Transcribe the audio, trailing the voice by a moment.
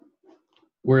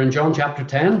We're in John chapter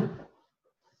 10,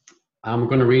 and we're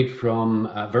going to read from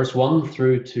verse 1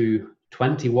 through to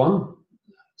 21.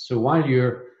 So while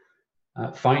you're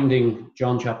finding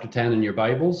John chapter 10 in your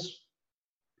Bibles,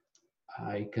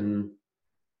 I can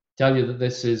tell you that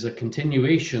this is a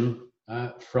continuation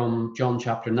from John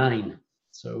chapter 9.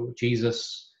 So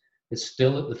Jesus is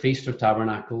still at the Feast of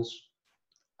Tabernacles,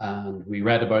 and we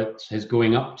read about his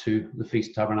going up to the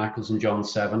Feast of Tabernacles in John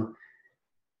 7.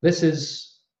 This is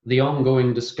the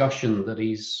ongoing discussion that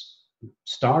he's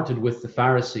started with the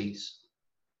Pharisees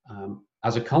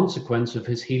as a consequence of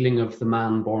his healing of the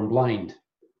man born blind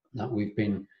that we've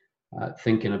been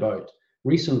thinking about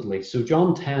recently. So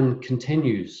John 10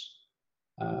 continues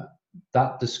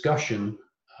that discussion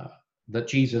that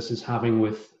Jesus is having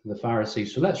with the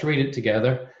Pharisees. So let's read it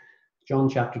together. John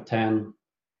chapter 10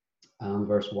 and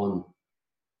verse 1.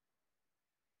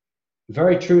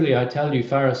 Very truly I tell you,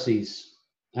 Pharisees,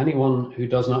 anyone who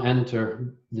does not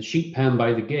enter the sheep pen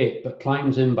by the gate, but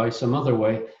climbs in by some other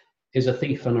way, is a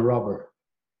thief and a robber.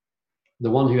 The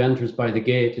one who enters by the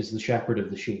gate is the shepherd of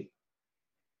the sheep.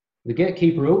 The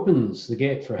gatekeeper opens the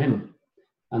gate for him,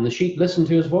 and the sheep listen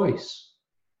to his voice.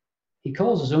 He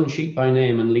calls his own sheep by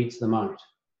name and leads them out.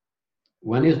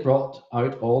 When he has brought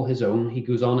out all his own, he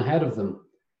goes on ahead of them,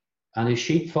 and his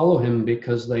sheep follow him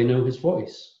because they know his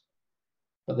voice.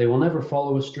 But they will never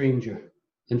follow a stranger.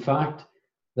 In fact,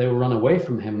 they will run away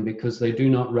from him because they do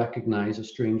not recognize a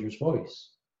stranger's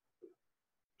voice.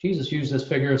 Jesus used this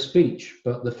figure of speech,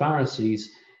 but the Pharisees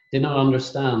did not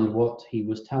understand what he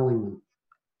was telling them.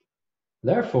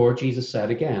 Therefore, Jesus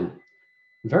said again,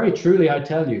 very truly I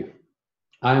tell you,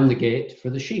 I am the gate for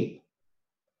the sheep.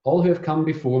 All who have come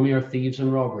before me are thieves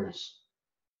and robbers,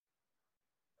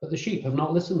 but the sheep have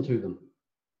not listened to them.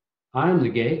 I am the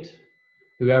gate.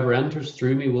 Whoever enters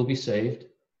through me will be saved.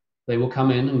 They will come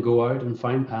in and go out and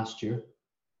find pasture.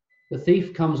 The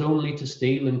thief comes only to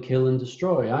steal and kill and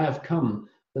destroy. I have come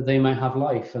that they may have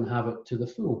life and have it to the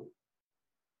full.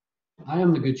 I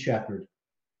am the good shepherd.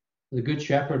 The good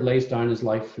shepherd lays down his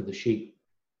life for the sheep.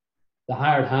 The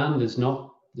hired hand is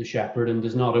not the shepherd and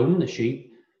does not own the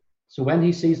sheep. So when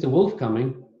he sees the wolf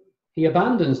coming, he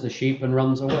abandons the sheep and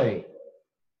runs away.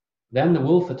 Then the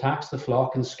wolf attacks the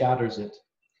flock and scatters it.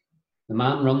 The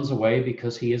man runs away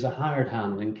because he is a hired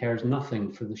hand and cares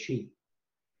nothing for the sheep.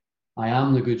 I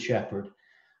am the good shepherd.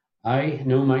 I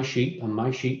know my sheep, and my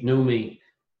sheep know me,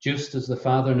 just as the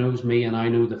Father knows me, and I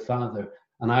know the Father,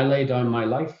 and I lay down my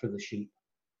life for the sheep.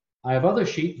 I have other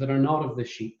sheep that are not of this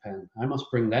sheep pen. I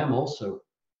must bring them also.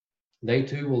 They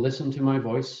too will listen to my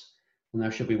voice, and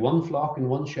there shall be one flock and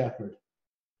one shepherd.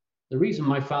 The reason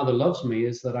my Father loves me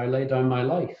is that I lay down my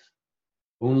life,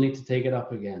 only to take it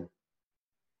up again.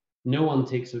 No one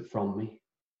takes it from me,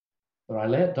 but I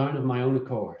lay it down of my own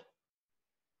accord.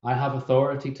 I have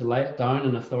authority to lay it down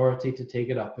and authority to take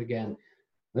it up again.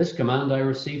 This command I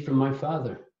received from my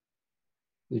Father.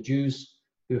 The Jews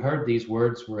who heard these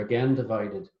words were again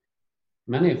divided.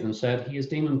 Many of them said, he is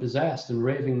demon-possessed and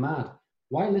raving mad.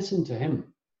 Why listen to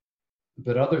him?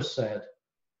 But others said,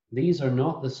 these are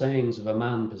not the sayings of a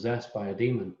man possessed by a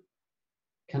demon.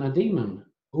 Can a demon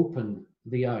open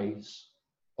the eyes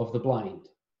of the blind?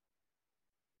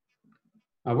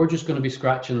 We're just going to be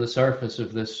scratching the surface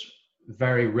of this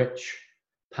very rich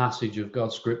passage of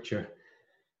God's scripture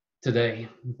today.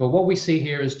 But what we see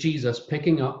here is Jesus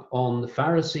picking up on the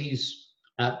Pharisees'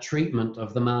 treatment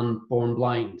of the man born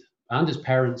blind and his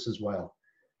parents as well,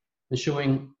 and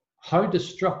showing how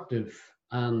destructive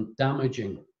and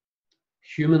damaging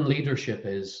human leadership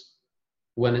is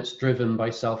when it's driven by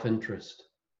self-interest.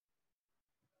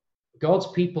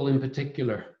 God's people in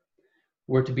particular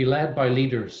were to be led by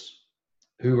leaders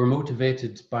who were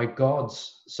motivated by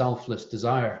God's selfless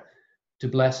desire to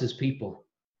bless his people.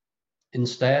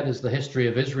 Instead, as the history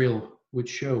of Israel would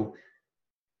show,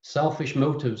 selfish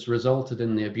motives resulted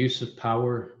in the abuse of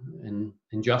power, in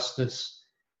injustice,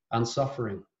 and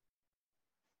suffering.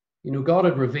 You know, God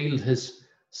had revealed his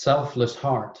selfless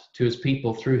heart to his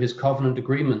people through his covenant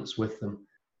agreements with them.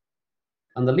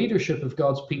 And the leadership of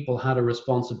God's people had a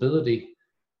responsibility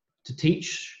to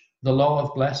teach the law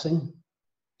of blessing,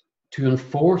 to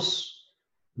enforce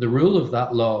the rule of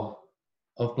that law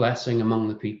of blessing among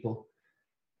the people,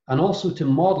 and also to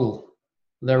model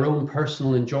their own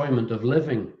personal enjoyment of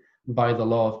living by the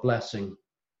law of blessing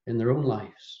in their own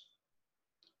lives.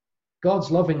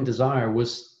 God's loving desire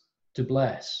was to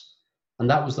bless, and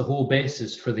that was the whole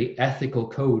basis for the ethical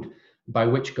code by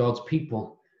which God's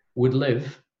people would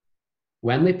live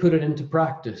when they put it into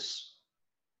practice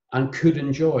and could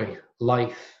enjoy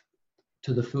life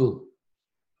to the full.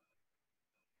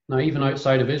 Now, even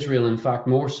outside of Israel, in fact,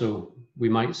 more so, we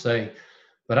might say,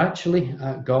 But actually,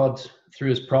 God,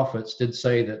 through his prophets, did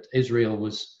say that Israel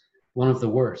was one of the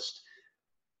worst.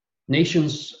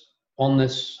 Nations on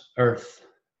this earth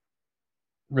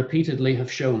repeatedly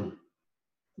have shown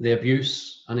the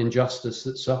abuse and injustice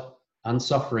and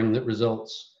suffering that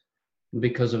results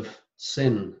because of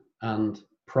sin and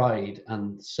pride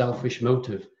and selfish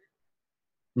motive,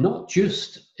 not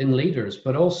just in leaders,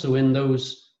 but also in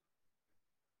those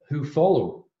who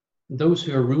follow, those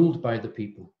who are ruled by the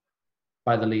people,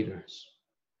 by the leaders.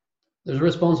 There's a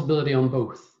responsibility on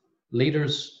both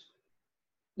leaders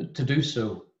to do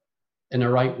so in a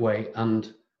right way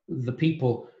and the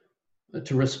people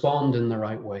to respond in the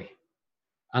right way.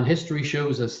 And history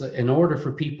shows us that in order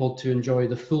for people to enjoy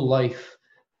the full life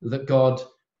that God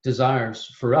desires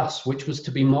for us, which was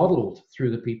to be modeled through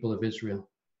the people of Israel,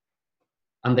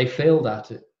 and they failed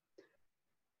at it,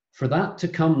 for that to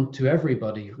come to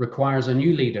everybody requires a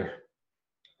new leader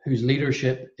whose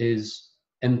leadership is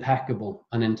impeccable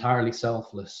and entirely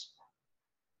selfless.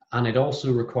 And it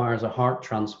also requires a heart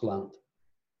transplant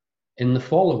in the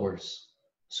followers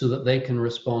so that they can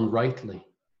respond rightly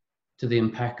to the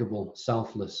impeccable,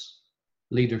 selfless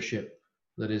leadership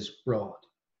that is brought.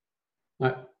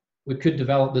 Now, we could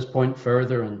develop this point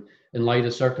further, and in light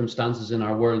of circumstances in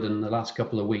our world in the last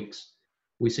couple of weeks,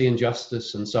 we see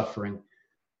injustice and suffering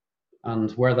and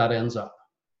where that ends up.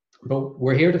 But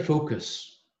we're here to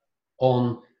focus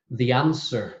on the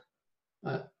answer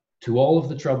to all of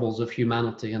the troubles of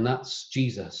humanity, and that's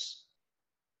Jesus,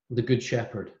 the Good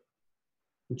Shepherd.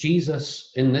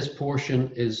 Jesus, in this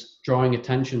portion, is drawing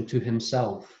attention to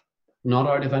himself, not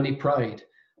out of any pride,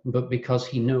 but because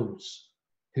he knows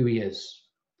who he is,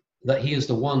 that he is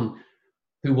the one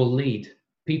who will lead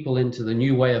people into the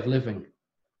new way of living,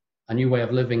 a new way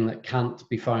of living that can't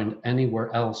be found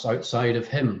anywhere else outside of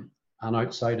him and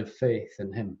outside of faith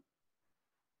in him.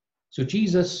 So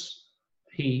Jesus,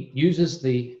 he uses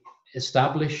the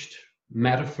established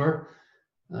metaphor,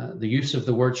 the use of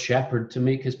the word shepherd, to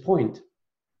make his point.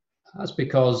 That's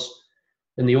because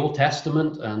in the Old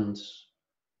Testament and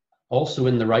also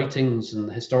in the writings and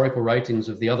the historical writings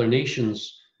of the other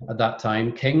nations at that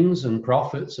time, kings and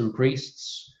prophets and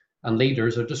priests and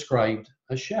leaders are described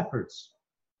as shepherds.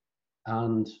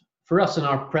 And for us in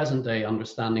our present day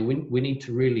understanding, we need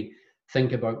to really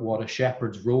think about what a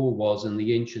shepherd's role was in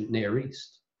the ancient Near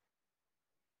East.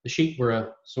 The sheep were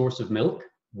a source of milk,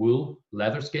 wool,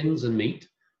 leather skins, and meat.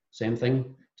 Same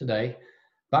thing today.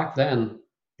 Back then,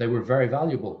 they were very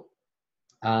valuable,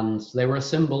 and they were a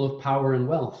symbol of power and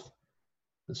wealth.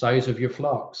 The size of your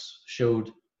flocks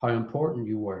showed how important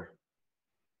you were.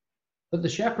 But the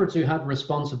shepherds who had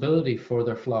responsibility for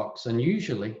their flocks, and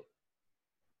usually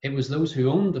it was those who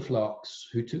owned the flocks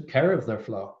who took care of their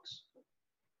flocks,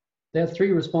 they had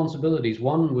three responsibilities.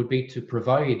 One would be to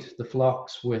provide the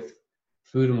flocks with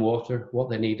food and water, what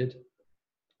they needed.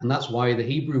 And that's why the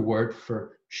Hebrew word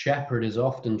for shepherd is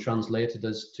often translated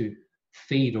as to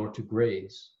feed or to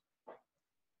graze.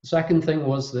 The second thing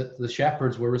was that the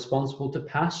shepherds were responsible to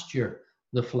pasture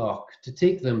the flock, to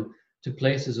take them to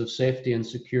places of safety and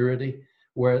security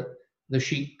where the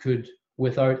sheep could,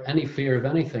 without any fear of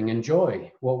anything, enjoy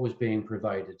what was being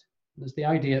provided. There's the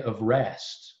idea of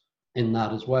rest in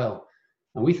that as well.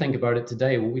 And we think about it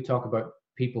today when we talk about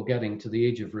people getting to the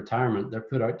age of retirement, they're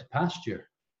put out to pasture.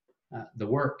 The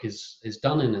work is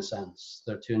done in a sense.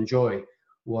 They're to enjoy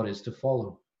what is to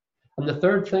follow. And the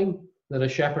third thing that a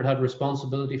shepherd had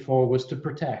responsibility for was to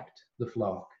protect the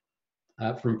flock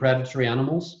from predatory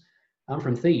animals and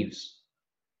from thieves,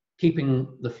 keeping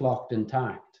the flock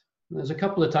intact. And there's a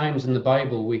couple of times in the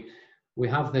Bible we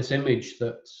have this image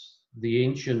that the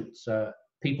ancient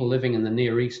people living in the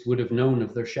Near East would have known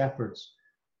of their shepherds.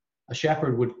 A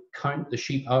shepherd would count the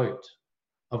sheep out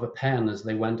of a pen as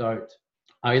they went out,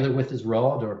 either with his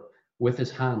rod or with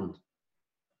his hand,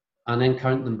 and then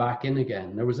count them back in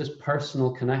again. There was this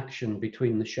personal connection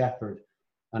between the shepherd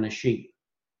and his sheep.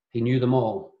 He knew them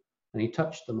all, and he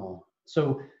touched them all.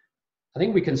 So I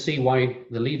think we can see why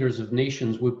the leaders of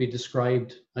nations would be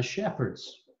described as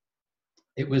shepherds.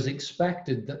 It was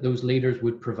expected that those leaders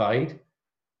would provide,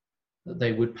 that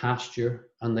they would pasture,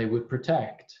 and they would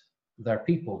protect their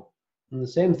people. And the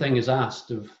same thing is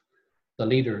asked of the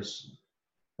leaders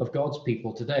of God's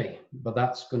people today, but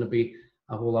that's going to be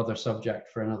a whole other subject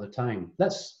for another time.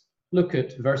 Let's look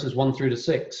at verses 1 through to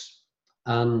 6.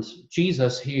 And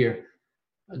Jesus here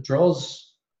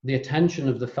draws the attention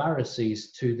of the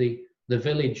Pharisees to the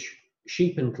village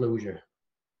sheep enclosure.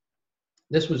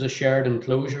 This was a shared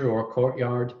enclosure or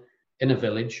courtyard in a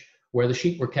village where the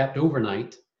sheep were kept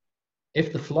overnight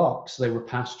if the flocks they were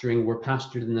pasturing were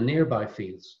pastured in the nearby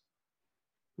fields.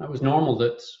 It was normal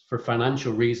that for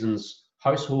financial reasons,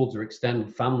 households or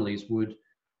extended families would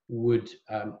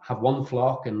have one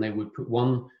flock, and they would put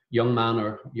one young man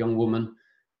or young woman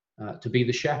to be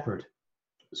the shepherd.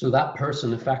 So that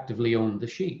person effectively owned the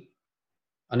sheep.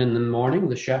 And in the morning,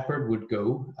 the shepherd would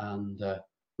go and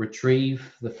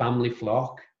retrieve the family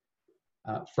flock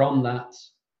from that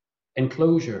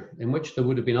enclosure in which there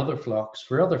would have been other flocks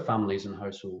for other families and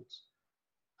households.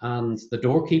 And the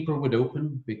doorkeeper would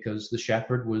open because the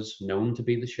shepherd was known to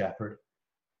be the shepherd.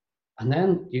 And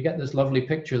then you get this lovely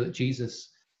picture that Jesus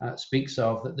speaks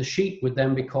of, that the sheep would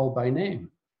then be called by name,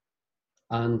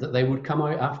 and that they would come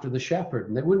out after the shepherd,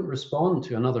 and they wouldn't respond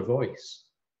to another voice.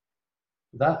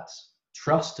 That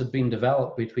trust had been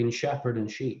developed between shepherd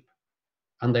and sheep,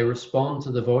 and they respond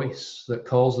to the voice that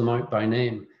calls them out by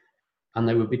name, and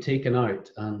they would be taken out.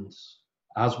 And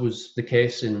as was the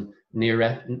case in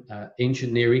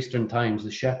ancient Near Eastern times,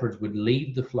 the shepherds would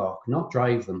lead the flock, not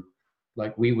drive them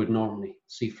like we would normally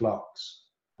see flocks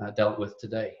dealt with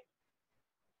today.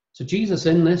 So Jesus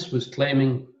in this was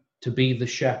claiming to be the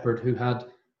shepherd who had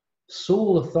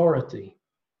sole authority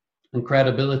and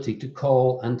credibility to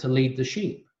call and to lead the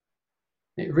sheep.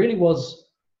 It really was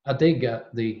a dig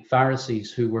at the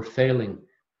Pharisees who were failing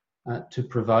to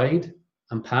provide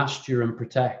and pasture and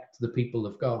protect the people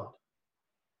of God.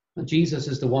 And Jesus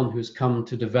is the one who's come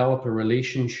to develop a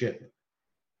relationship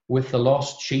with the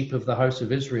lost sheep of the house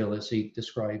of Israel, as he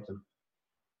described them.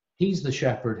 He's the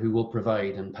shepherd who will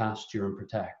provide and pasture and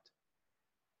protect.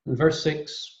 In verse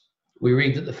 6, we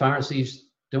read that the Pharisees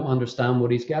don't understand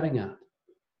what he's getting at.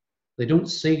 They don't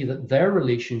see that their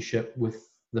relationship with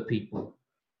the people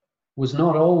was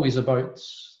not always about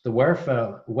the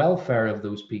welfare of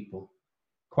those people.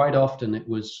 Quite often it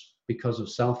was because of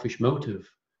selfish motive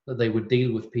that they would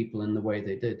deal with people in the way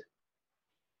they did.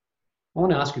 I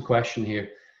want to ask a question here.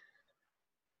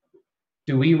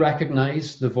 Do we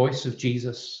recognize the voice of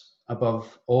Jesus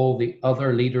above all the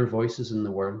other leader voices in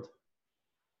the world?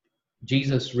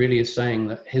 Jesus really is saying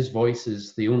that his voice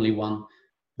is the only one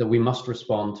that we must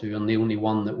respond to and the only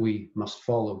one that we must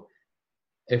follow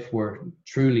if we're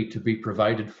truly to be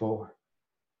provided for,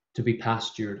 to be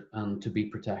pastured, and to be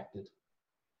protected.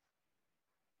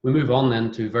 We move on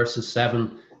then to verses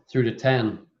 7 through to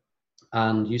 10,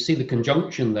 and you see the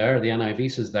conjunction there. The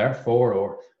NIV says therefore,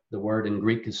 or the word in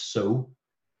Greek is so.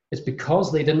 It's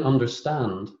because they didn't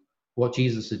understand what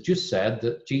Jesus had just said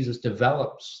that Jesus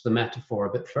develops the metaphor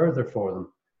a bit further for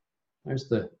them. There's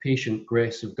the patient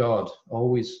grace of God,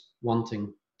 always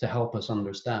wanting to help us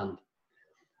understand.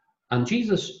 And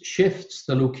Jesus shifts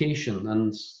the location,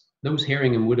 and those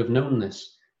hearing him would have known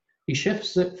this. He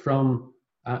shifts it from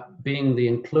being the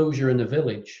enclosure in a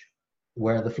village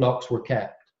where the flocks were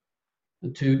kept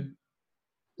to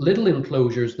little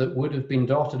enclosures that would have been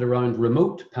dotted around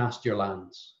remote pasture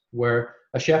lands, where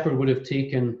a shepherd would have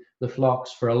taken the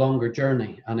flocks for a longer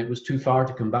journey and it was too far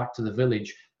to come back to the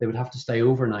village. They would have to stay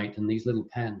overnight in these little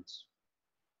pens.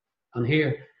 And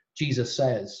here Jesus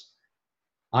says,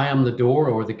 I am the door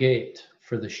or the gate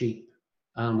for the sheep.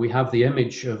 And we have the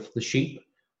image of the sheep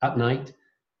at night,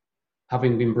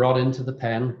 having been brought into the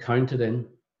pen, counted in,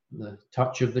 the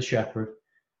touch of the shepherd.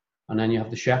 And then you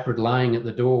have the shepherd lying at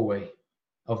the doorway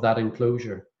of that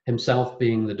enclosure, himself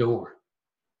being the door,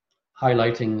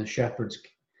 highlighting the shepherd's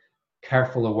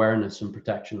careful awareness and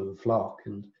protection of the flock.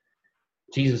 And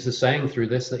Jesus is saying through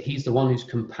this that he's the one who's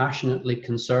compassionately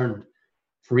concerned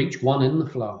for each one in the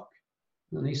flock.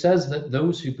 And he says that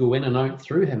those who go in and out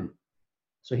through him.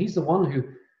 So he's the one who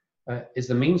is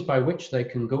the means by which they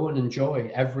can go and enjoy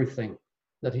everything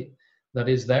that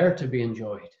is there to be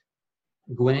enjoyed.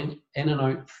 Going in and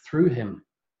out through him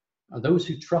are those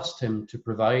who trust him to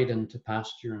provide and to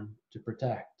pasture and to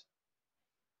protect.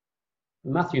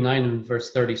 In Matthew 9 and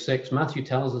verse 36, Matthew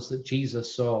tells us that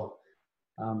Jesus saw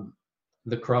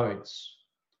the crowds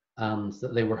and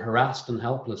that they were harassed and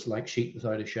helpless like sheep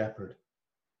without a shepherd.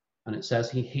 And it says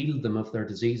he healed them of their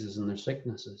diseases and their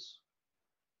sicknesses.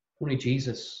 Only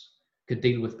Jesus could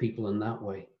deal with people in that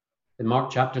way. In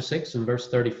Mark chapter 6 and verse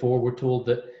 34, we're told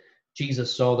that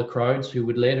Jesus saw the crowds who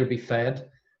would later be fed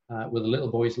with a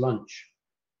little boy's lunch.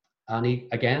 And he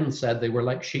again said they were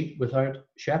like sheep without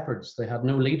shepherds. They had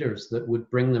no leaders that would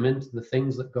bring them into the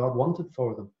things that God wanted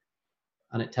for them.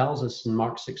 And it tells us in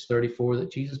Mark 6:34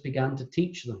 that Jesus began to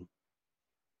teach them.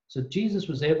 So Jesus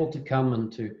was able to come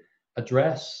and to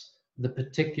address the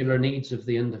particular needs of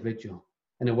the individual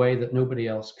in a way that nobody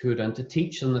else could, and to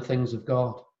teach them the things of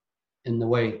God in the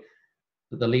way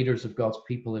that the leaders of God's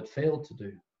people had failed to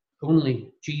do.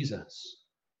 Only Jesus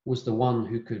was the one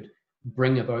who could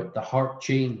bring about the heart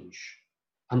change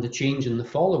and the change in the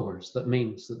followers that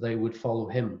means that they would follow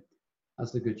him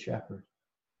as the Good Shepherd.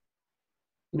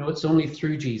 You know, it's only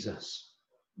through Jesus,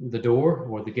 the door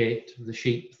or the gate of the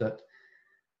sheep, that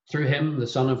through him, the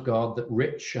Son of God, that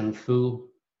rich and full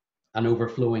and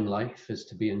overflowing life is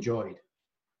to be enjoyed.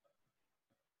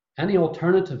 Any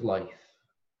alternative life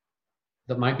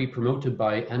that might be promoted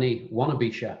by any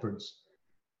wannabe shepherds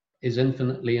is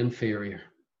infinitely inferior.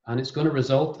 And it's going to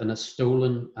result in a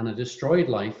stolen and a destroyed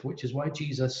life, which is why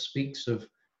Jesus speaks of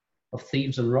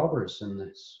thieves and robbers in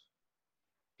this.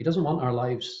 He doesn't want our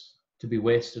lives to be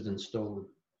wasted and stolen.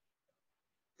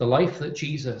 The life that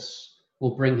Jesus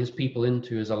will bring his people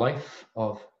into is a life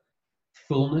of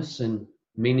fullness and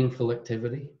meaningful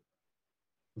activity,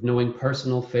 of knowing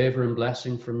personal favor and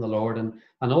blessing from the Lord, and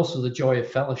also the joy of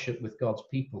fellowship with God's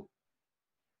people.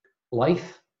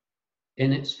 Life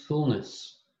in its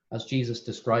fullness, as Jesus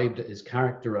described it, is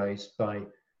characterized by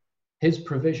his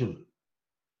provision,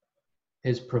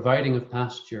 his providing of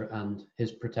pasture, and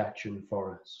his protection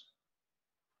for us.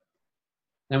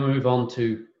 Then we move on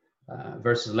to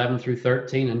verses 11 through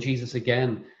 13, and Jesus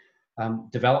again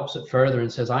develops it further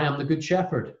and says, I am the good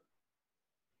shepherd.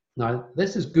 Now,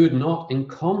 this is good not in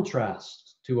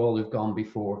contrast to all who've gone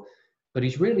before, but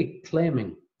he's really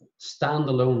claiming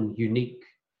standalone, unique,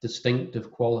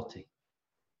 distinctive quality.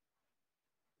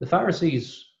 The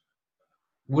Pharisees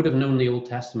would have known the Old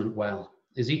Testament well.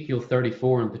 Ezekiel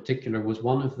 34 in particular was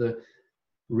one of the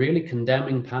really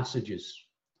condemning passages.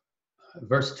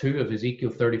 Verse 2 of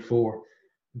Ezekiel 34,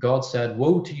 God said,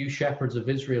 Woe to you, shepherds of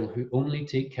Israel, who only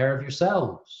take care of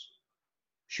yourselves.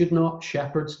 Should not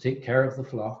shepherds take care of the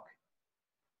flock?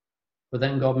 But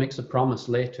then God makes a promise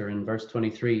later in verse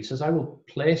 23. He says, I will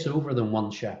place over them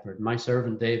one shepherd, my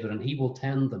servant David, and he will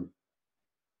tend them.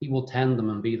 He will tend them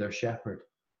and be their shepherd.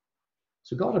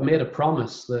 So God had made a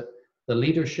promise that the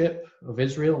leadership of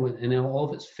Israel, in all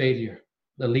of its failure,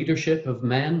 the leadership of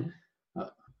men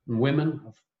and women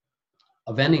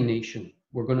of any nation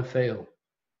were going to fail.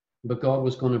 But God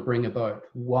was going to bring about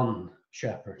one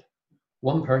shepherd,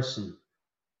 one person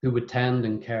who would tend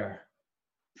and care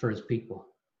for his people.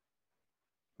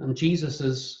 And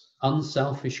Jesus'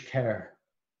 unselfish care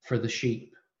for the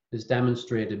sheep is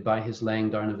demonstrated by his laying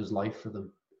down of his life for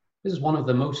them. This is one of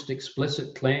the most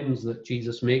explicit claims that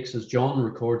Jesus makes as John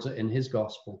records it in his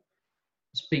gospel,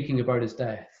 speaking about his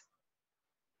death.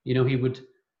 You know, he would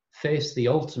face the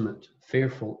ultimate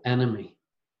fearful enemy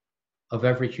of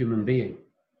every human being.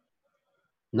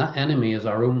 And that enemy is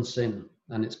our own sin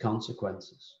and its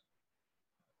consequences.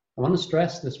 I want to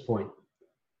stress this point.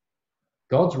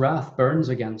 God's wrath burns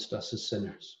against us as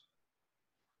sinners.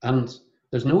 And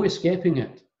there's no escaping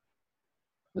it.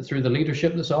 Through the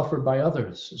leadership that's offered by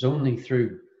others, it's only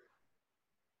through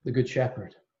the Good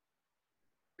Shepherd.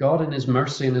 God in his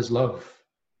mercy and his love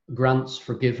grants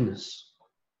forgiveness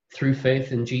through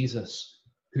faith in Jesus,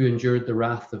 who endured the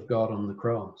wrath of God on the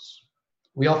cross.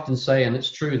 We often say, and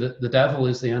it's true, that the devil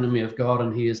is the enemy of God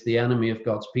and he is the enemy of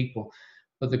God's people.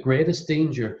 But the greatest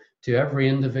danger to every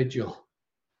individual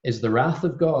is the wrath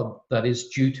of God that is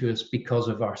due to us because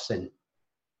of our sin.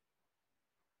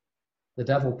 The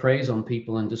devil preys on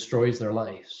people and destroys their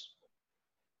lives.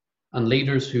 And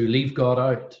leaders who leave God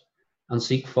out and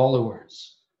seek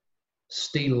followers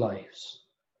steal lives.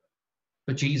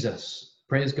 But Jesus,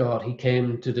 praise God, he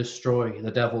came to destroy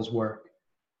the devil's work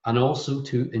and also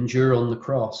to endure on the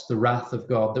cross the wrath of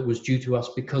God that was due to us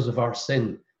because of our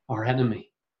sin, our enemy.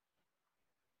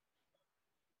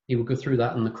 He will go through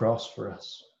that on the cross for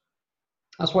us.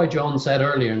 That's why John said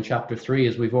earlier in chapter 3,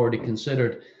 as we've already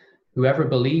considered, whoever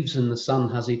believes in the Son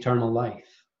has eternal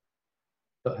life,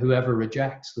 but whoever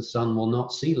rejects the Son will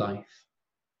not see life,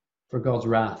 for God's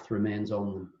wrath remains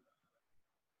on them.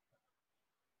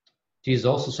 Jesus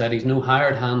also said he's no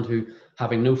hired hand who,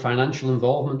 having no financial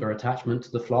involvement or attachment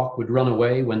to the flock, would run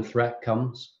away when threat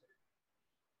comes.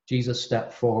 Jesus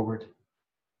stepped forward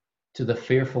to the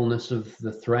fearfulness of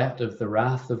the threat of the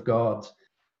wrath of God,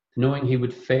 knowing he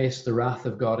would face the wrath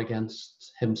of God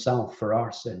against himself for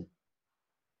our sin.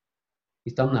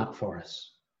 He's done that for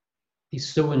us.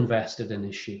 He's so invested in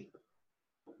his sheep.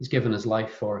 He's given his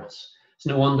life for us. It's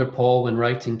no wonder Paul, when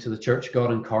writing to the church of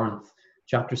God in Corinth,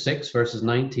 chapter 6, verses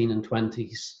 19 and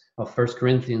 20 of 1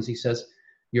 Corinthians, he says,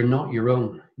 you're not your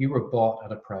own. You were bought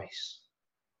at a price.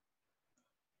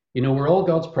 You know, we're all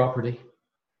God's property.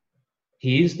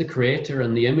 He is the creator,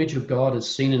 and the image of God is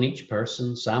seen in each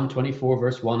person. Psalm 24,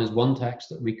 verse 1 is one text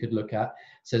that we could look at. It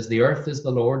says, the earth is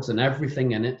the Lord's and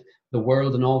everything in it, the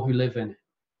world and all who live in it.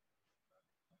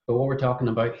 But what we're talking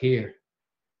about here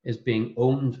is being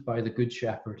owned by the Good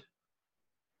Shepherd,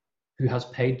 who has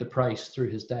paid the price through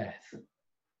his death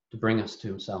to bring us to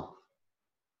himself.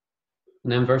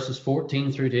 And then verses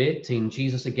 14 through to 18,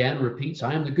 Jesus again repeats,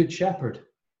 I am the Good Shepherd.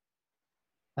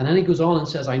 And then he goes on and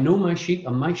says, I know my sheep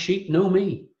and my sheep know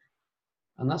me.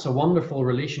 And that's a wonderful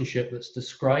relationship that's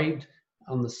described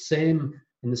in the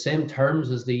same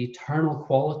terms as the eternal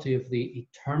quality of the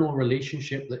eternal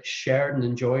relationship that's shared and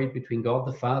enjoyed between God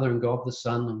the Father and God the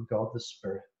Son and God the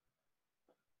Spirit.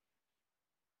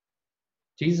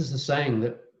 Jesus is saying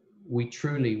that we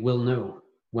truly will know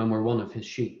when we're one of his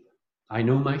sheep. I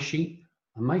know my sheep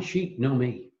and my sheep know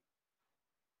me.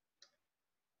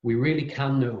 We really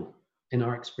can know in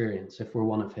our experience if we're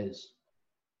one of his.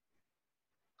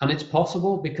 And it's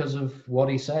possible because of what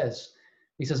he says.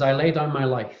 He says, I lay down my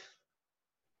life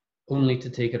only to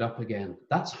take it up again.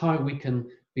 That's how we can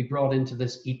be brought into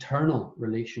this eternal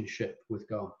relationship with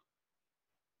God.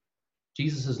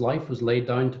 Jesus' life was laid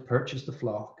down to purchase the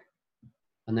flock,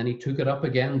 and then he took it up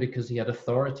again because he had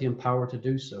authority and power to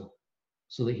do so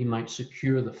that he might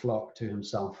secure the flock to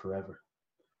himself forever.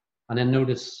 And then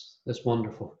notice this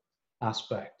wonderful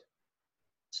aspect.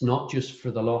 It's not just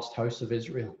for the lost house of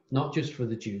Israel, not just for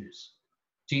the Jews.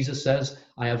 Jesus says,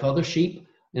 I have other sheep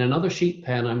in another sheep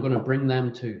pen, I'm going to bring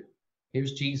them too.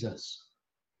 Here's Jesus,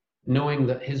 knowing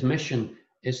that his mission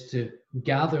is to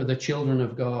gather the children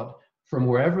of God from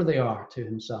wherever they are to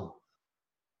himself.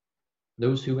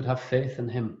 Those who would have faith in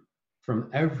him from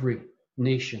every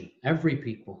nation, every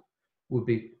people, would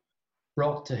be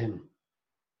brought to him.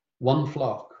 One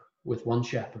flock with one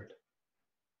shepherd,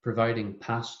 providing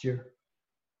pasture,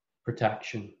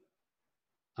 protection,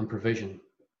 and provision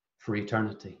for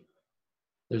eternity.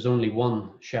 There's only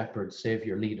one shepherd,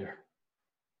 savior, leader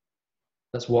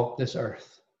that's walked this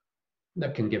earth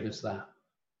that can give us that.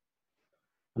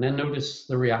 And then notice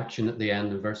the reaction at the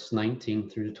end of verse 19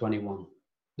 through to 21.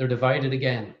 They're divided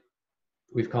again.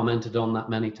 We've commented on that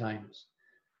many times.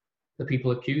 The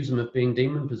people accuse him of being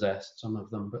demon-possessed, some of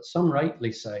them, but some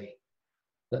rightly say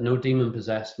that no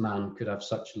demon-possessed man could have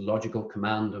such logical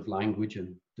command of language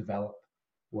and develop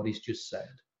what he's just said.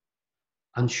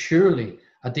 And surely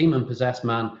a demon-possessed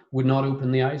man would not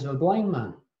open the eyes of a blind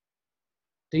man.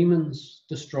 Demons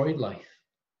destroyed life.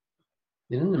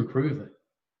 They didn't improve it.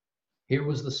 Here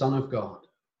was the Son of God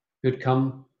who had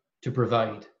come to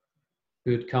provide,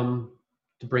 who had come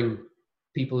to bring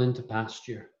people into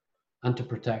pasture and to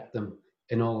protect them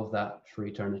in all of that for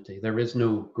eternity. There is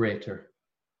no greater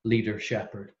leader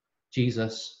shepherd.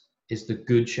 Jesus is the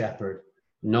good shepherd,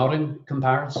 not in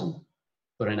comparison,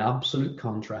 but in absolute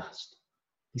contrast.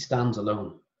 He stands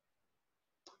alone.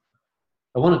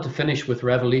 I wanted to finish with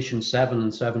Revelation 7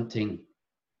 and 17.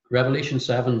 Revelation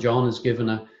 7, John is given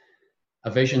a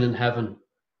vision in heaven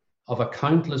of a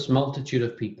countless multitude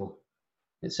of people.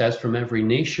 It says from every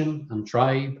nation and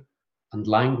tribe and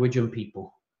language and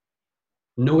people.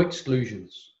 No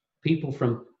exclusions. People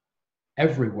from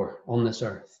everywhere on this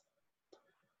earth.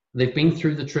 They've been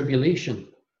through the tribulation.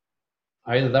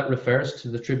 Either that refers to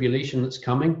the tribulation that's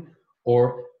coming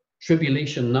or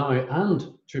tribulation now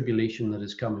and tribulation that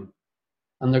is coming.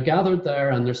 And they're gathered there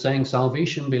and they're saying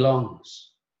salvation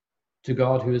belongs to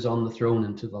God who is on the throne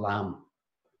and to the Lamb.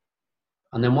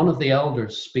 And then one of the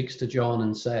elders speaks to John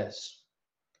and says,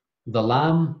 the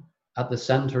Lamb at the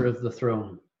center of the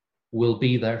throne will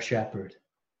be their shepherd.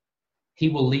 He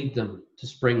will lead them to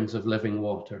springs of living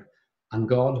water, and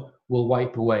God will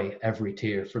wipe away every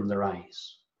tear from their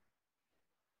eyes.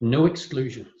 No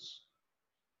exclusions.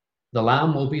 The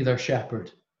Lamb will be their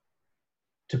shepherd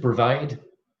to provide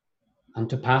and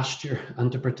to pasture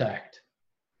and to protect.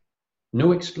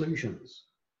 No exclusions.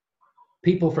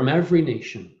 People from every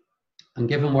nation. And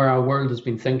given where our world has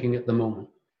been thinking at the moment,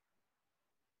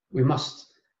 we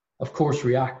must, of course,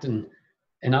 react in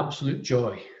absolute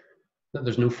joy that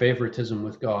there's no favoritism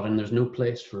with God and there's no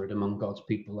place for it among God's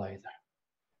people either.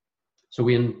 So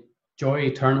we enjoy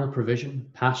eternal provision,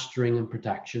 pasturing and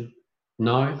protection,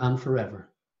 now and forever,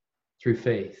 through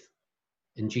faith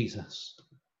in Jesus,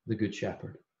 the Good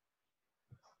Shepherd.